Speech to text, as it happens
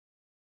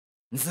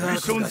ザ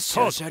ークがシ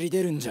ャシャリ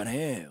出るんじゃね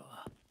えよ。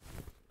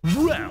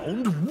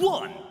Round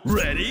 1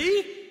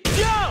 Ready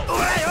Go! お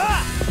らよ。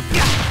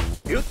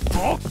よっ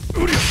と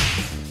うりゃ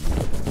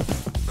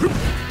ふっ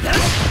やっ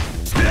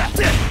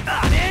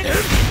あれ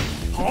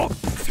はっ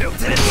せよ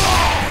せよ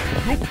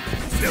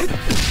せよ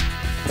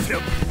せよ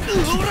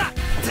うら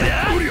せ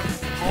やうりゃは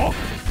っ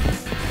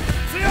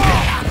せよ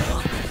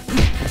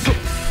そ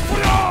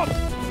りゃ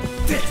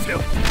せよ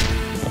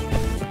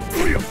う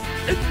りゃ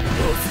えっ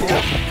そりゃ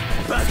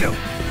バスよ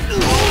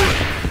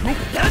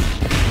やっ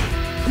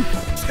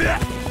せや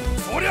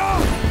そりゃ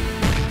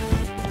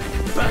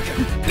バカよ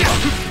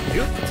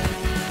っ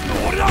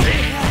そりゃう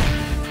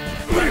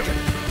りゃ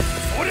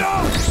そりゃ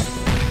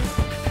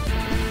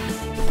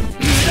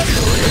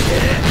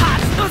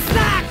初のスタ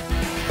ー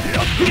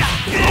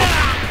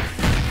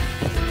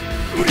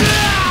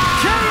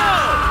KO!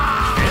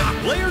 And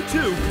player 2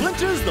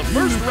 clinches the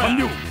first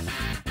round.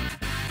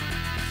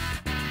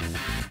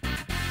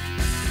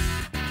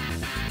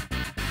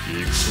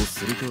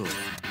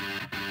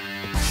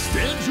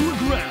 Stand your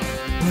ground.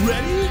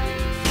 Ready?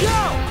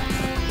 Go!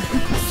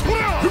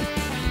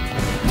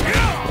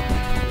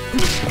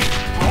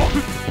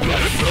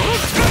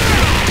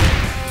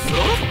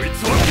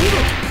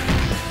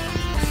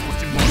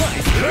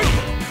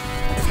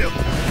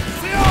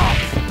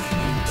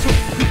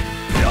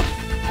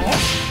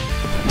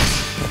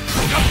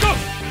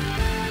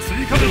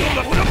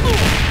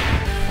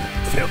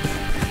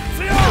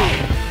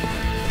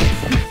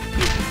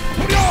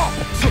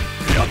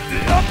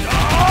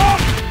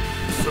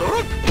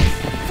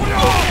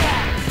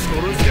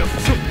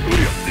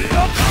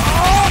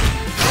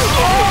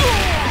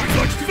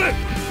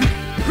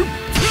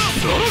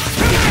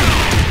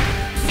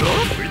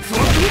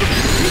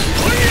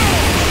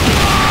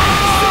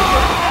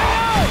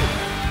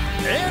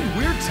 And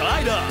we're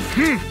tied up.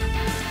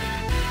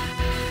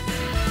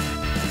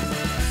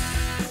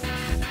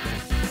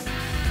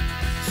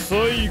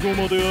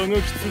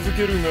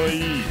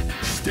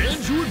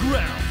 Stand your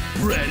ground.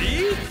 Ready?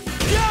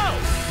 Go!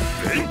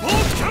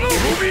 Impulse cannon!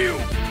 Rubio!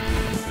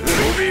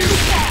 Rubio!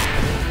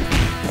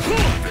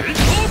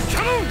 Impulse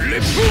cannon!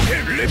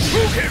 Lepuken!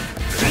 Lepuken!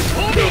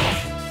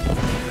 Impulse!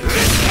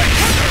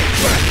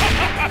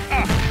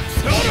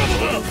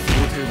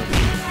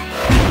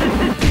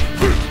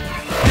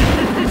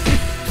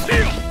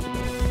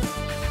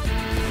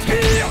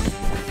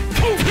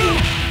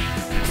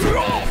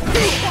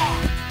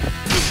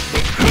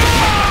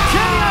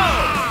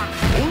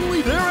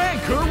 Only their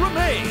anchor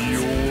remains.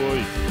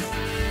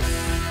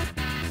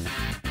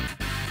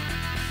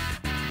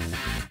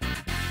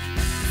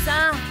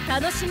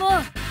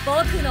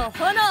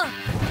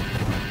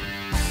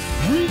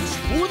 Reach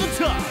for the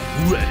top.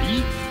 Ready?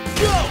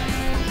 Go!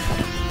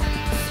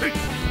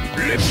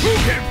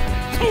 Lepuken!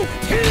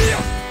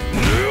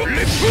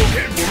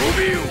 Lepuken!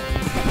 Rubio!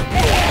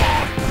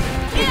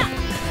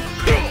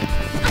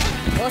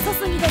 遅す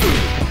ぎです。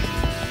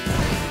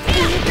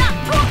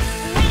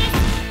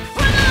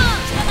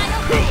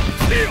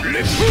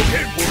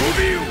Lepuken!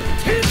 Rubio!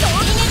 逃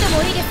げても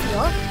いいですよ。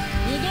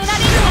逃げられ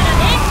るなら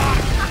ね。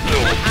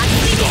熱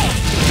いで。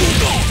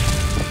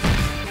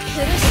苦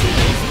しい。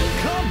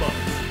Combo.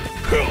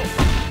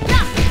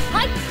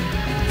 はい。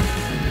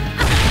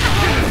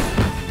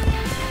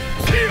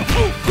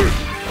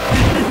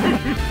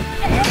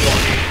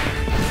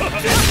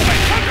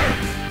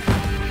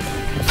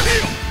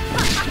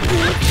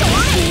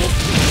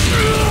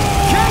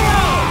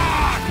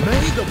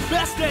May the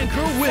best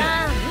anchor win. さ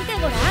あ見て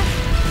ごらん。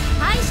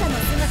敗者の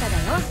姿だ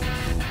よ。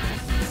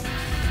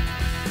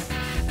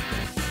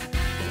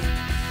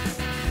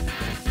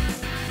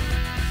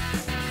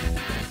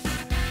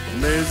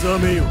目覚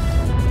めよ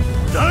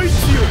大地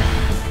よ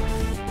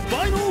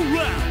Final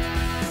round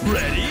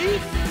Ready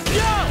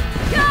Go!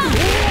 Go!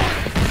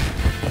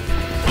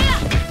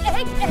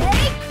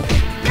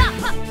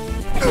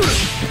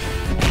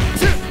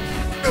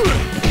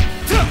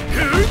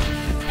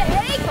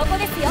 ここ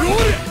ですよ。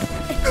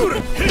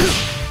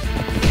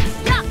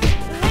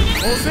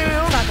押せよ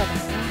バカだな。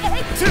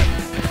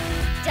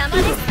邪魔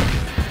です。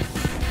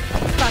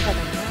バカだな。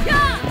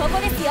ここ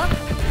ですよ。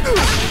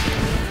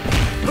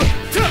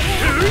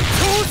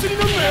調子に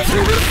乗るなよ。好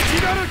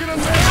きだらけなん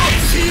だよ。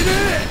死ね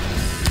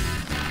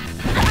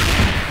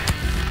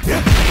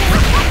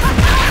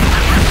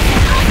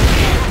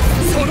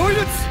その命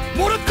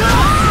もらった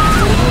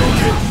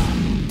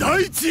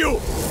大地よ。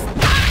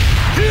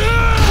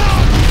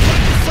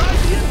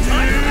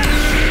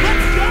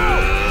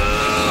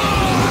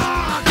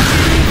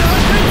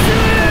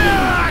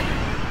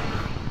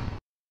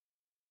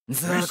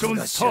ザーク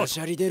がシャ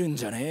シャリ出るん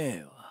じゃねえ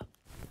よ。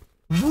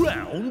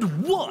Round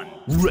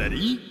 1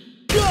 Ready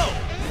Go!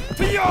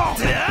 いや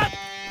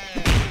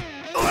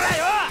おら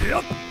よ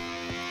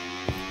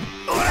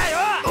おらよ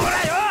おら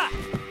よ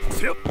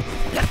せよ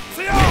やっ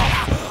せよ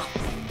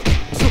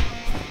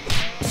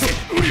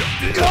うりゃ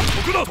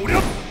僕だとりゃ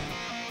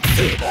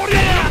おりゃ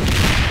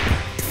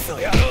クソ野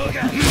郎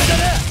が無駄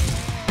だ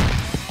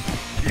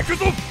行く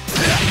ぞこ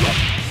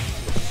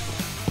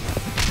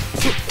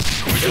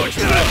いつは来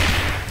た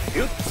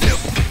よっせよ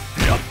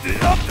や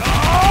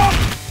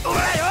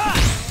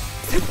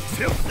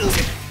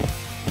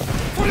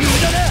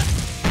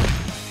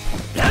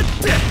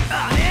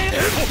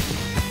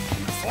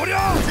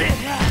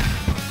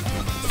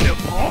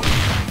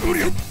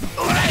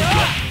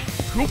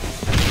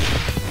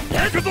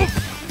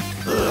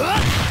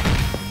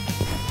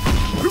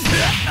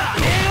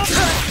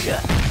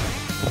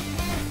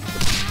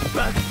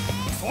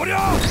そり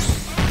ゃ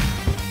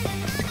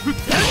無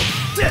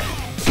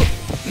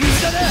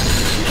駄だ。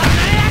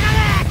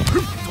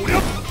そり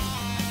ゃ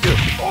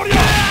おりゃ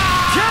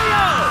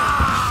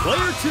KO!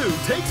 Player 2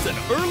 takes an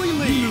early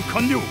lead.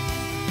 完了。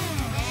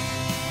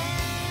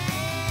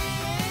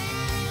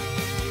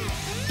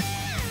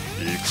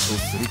行くと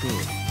するか。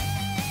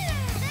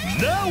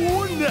 Now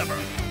or never.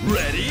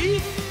 Ready?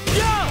 Go!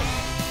 や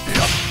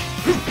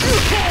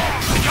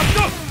っ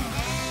た。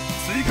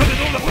追加で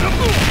どうだほら。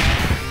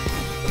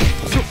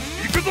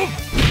行くぞほ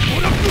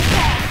ら。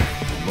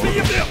最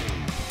悪だよ。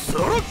そ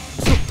ろハ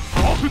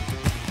ーフ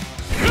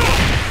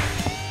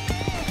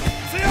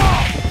せや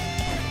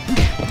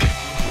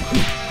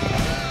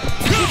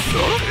そ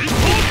ろ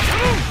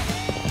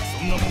そ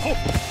んなもん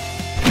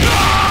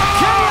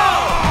KO!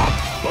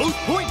 Both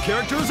point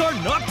characters are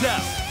knocked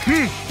out.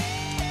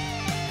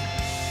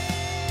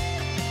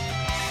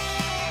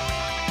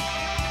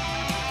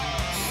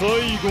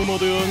 最後ま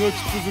であがき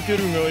続け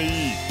るがいい。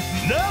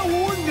 Now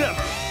or never.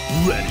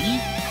 Ready?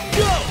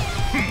 Go!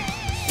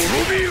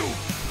 滅びよ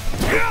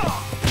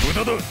無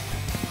駄だ。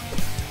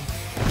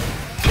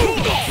そ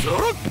ろそろ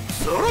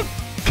そ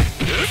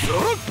ろ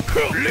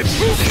烈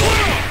風剣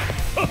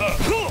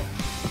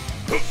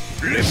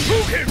烈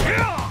風剣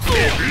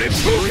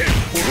烈風剣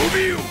滅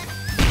びよ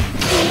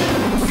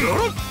そろ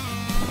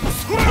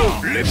そろ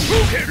烈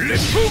風剣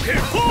烈風剣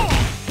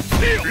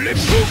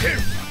烈風剣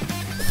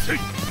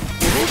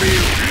滅びよ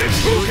烈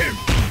風剣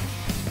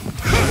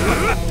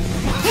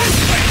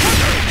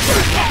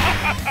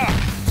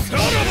さ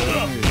らばだ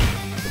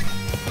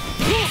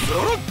そろ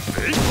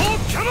ペイパー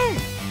キャノン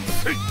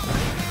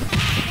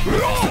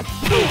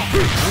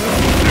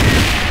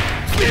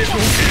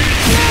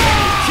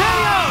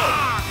KO!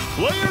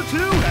 Player 2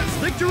 has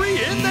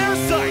victory in their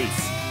sights.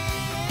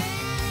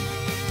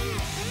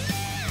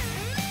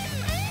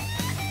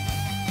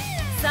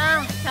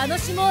 さあ楽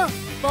しもう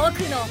僕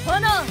の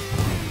炎。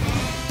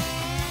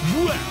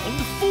 Round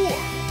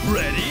 4.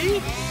 Ready?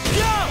 Go!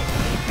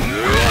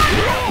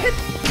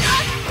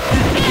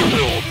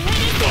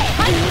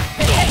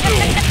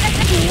 じ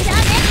ゃあ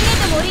ね、逃げ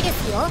てもいいで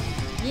すよ。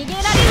逃げられ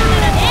るな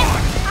らね。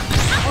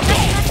おかし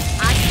ます。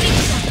熱いでし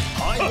ょ。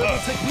 High level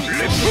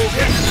techniques.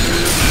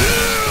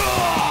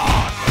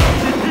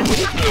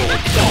 僕の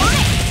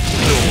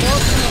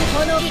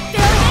炎言っておい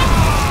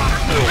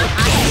で。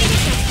熱いでし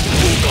ょ。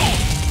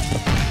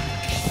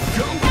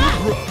 Go for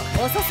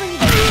broke. 遅すぎる。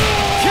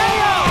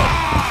 KO!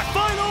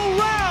 Final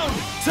round.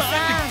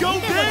 Time to go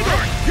big or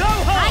go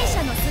敗 home.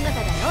 者の姿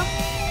だよ。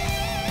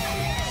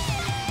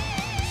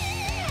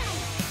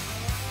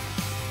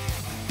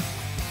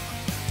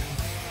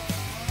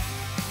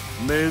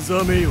目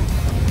覚めよ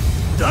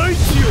大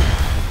地よ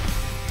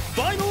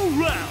Final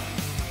round.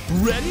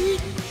 Ready?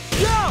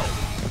 Go!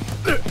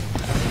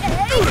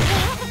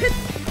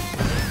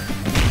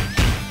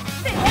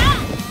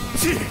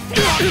 ちじゃ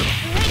あね、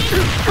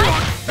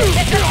逃げ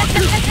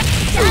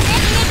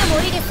ても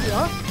いいですよ。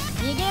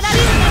逃げられる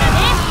ならね。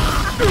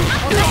お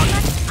かし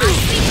ます。熱い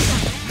でしょ。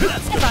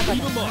 That's gonna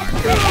leave a mark.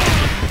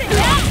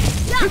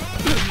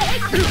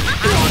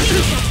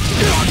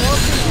 僕の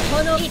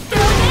炎言っておい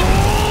で。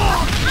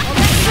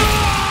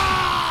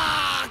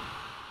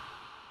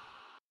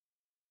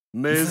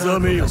目覚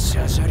めよ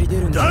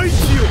大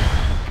地よ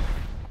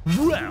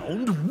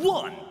Round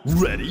 1.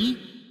 Ready?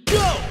 Go!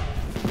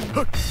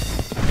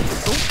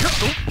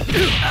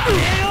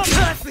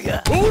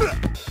 ほら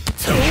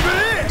飛べ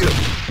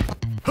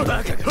バカ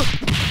が動くな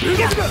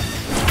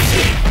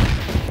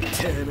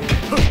てめ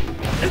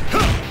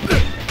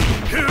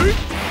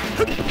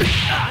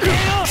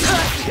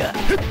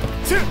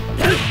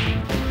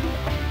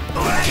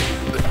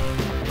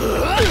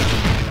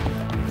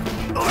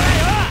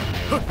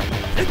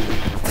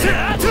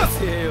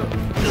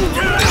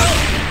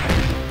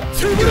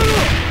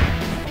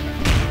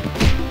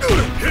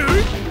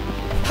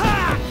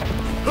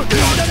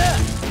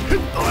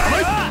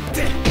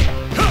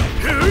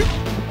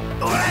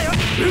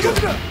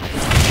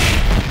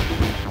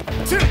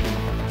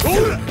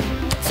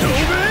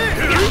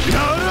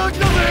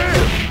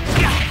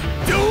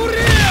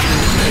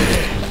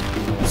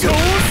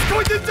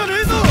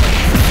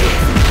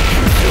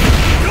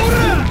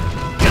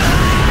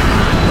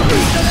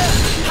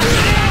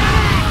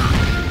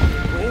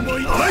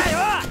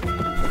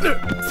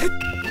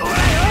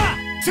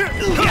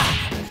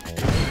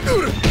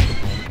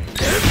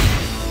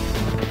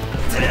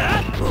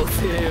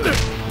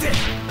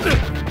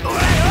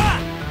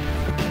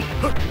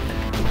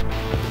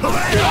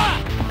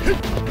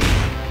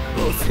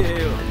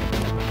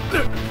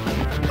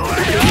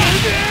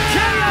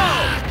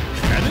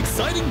An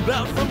exciting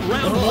bout from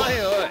round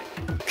 1.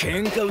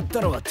 喧嘩売った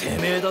のはて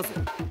めえだぜ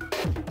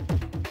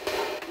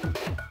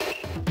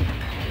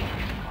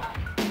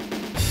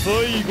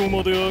最後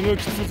まであが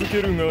き続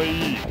けるが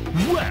いい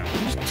Round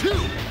 2.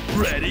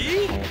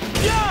 Ready?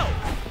 Go!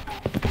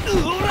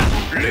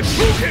 烈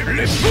風剣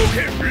烈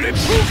風剣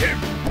烈風剣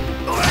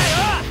おいよ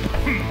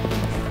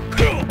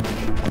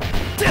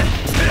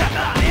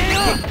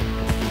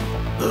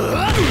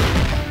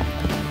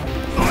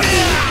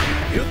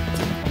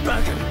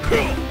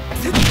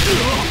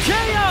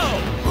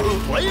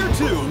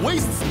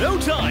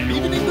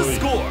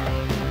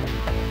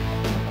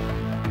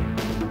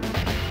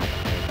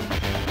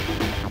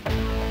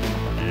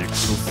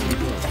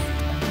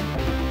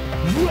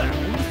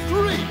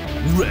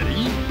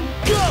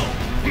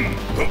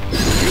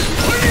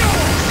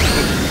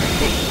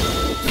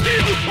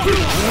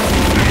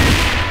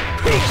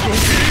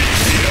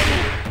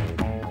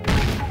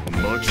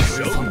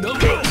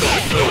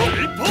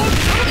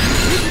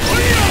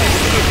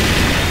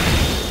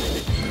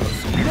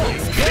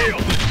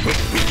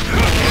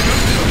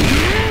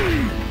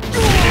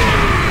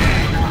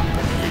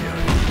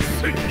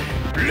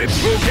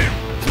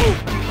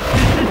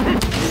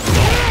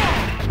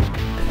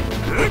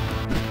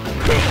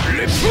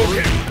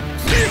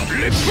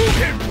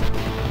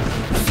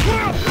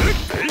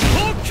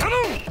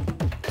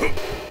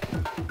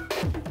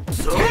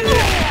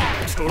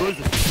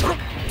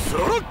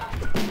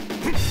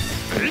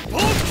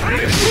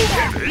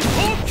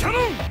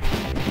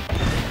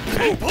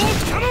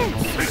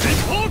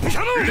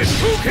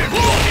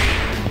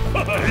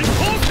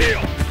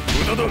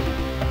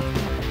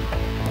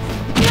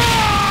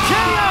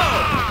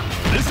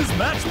This is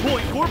match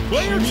point for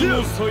player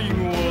 2. 最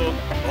後は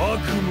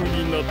悪夢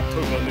になった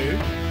がね。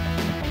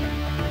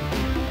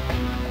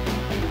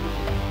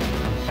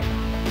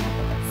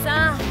さ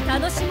あ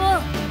楽しもう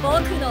僕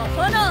の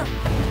炎。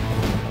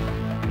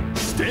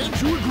 Stand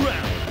your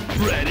ground.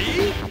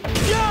 Ready?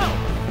 Go!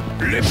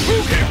 レップ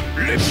ーケ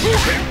ンレップー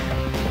ケン。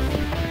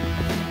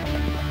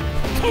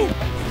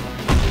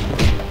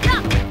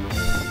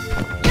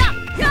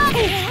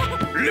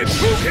レップ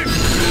ーケン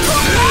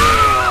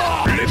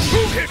レップ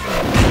ーケン。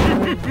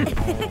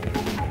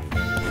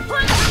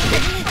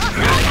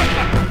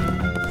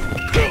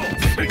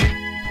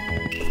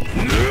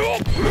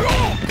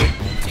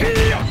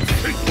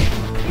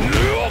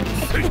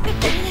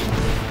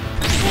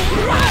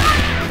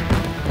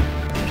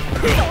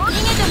逃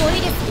げてもい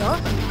いですよ。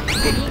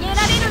逃げら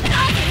れるな。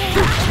じ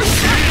ゃあ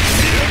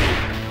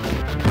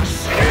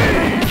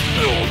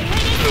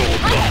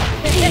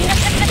ね、逃げ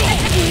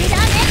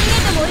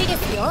てもいいです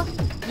よ。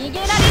逃げ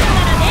られるな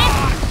らね。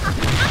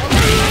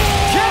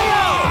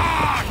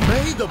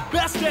May the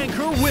best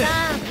anchor win. さ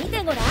あ見て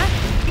ごらん。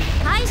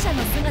敗者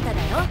の姿だ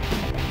よ。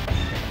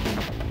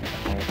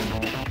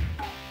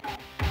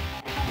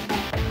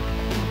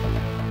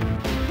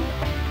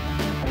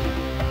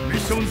ミッ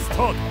ションスター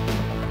ト。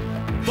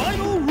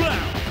 Final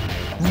round.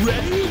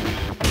 Ready?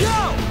 Go!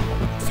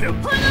 やっ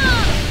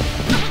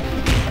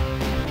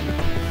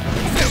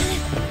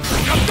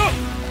た。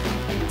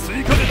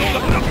追加でどうだ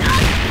こだ。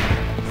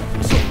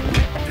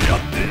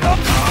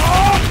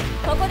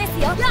ここです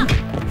よ。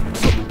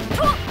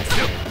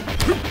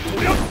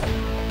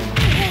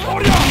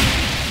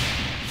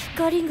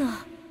光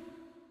が。